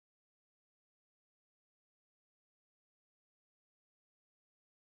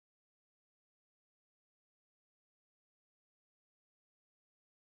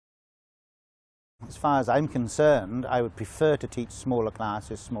as far as I'm concerned, I would prefer to teach smaller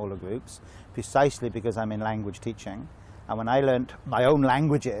classes, smaller groups, precisely because I'm in language teaching. And when I learnt my own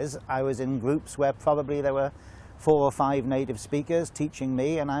languages, I was in groups where probably there were 4 or 5 native speakers teaching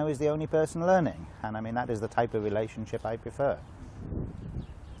me, and I was the only person learning. And I mean, that is the type of relationship I prefer.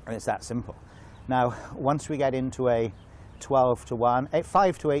 And it's that simple. Now, once we get into a 12 to 1,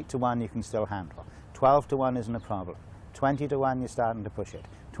 5 to 8 to 1 you can still handle. 12 to 1 isn't a problem. 20 to 1 you're starting to push it.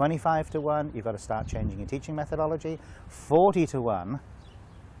 25 to 1 you've got to start changing your teaching methodology. 40 to 1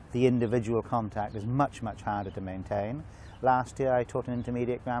 the individual contact is much, much harder to maintain. Last year I taught an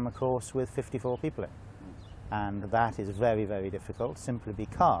intermediate grammar course with 54 people in. And that is very, very difficult, simply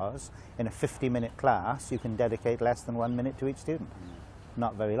because in a 50-minute class you can dedicate less than 1 minute to each student.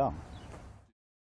 Not very long.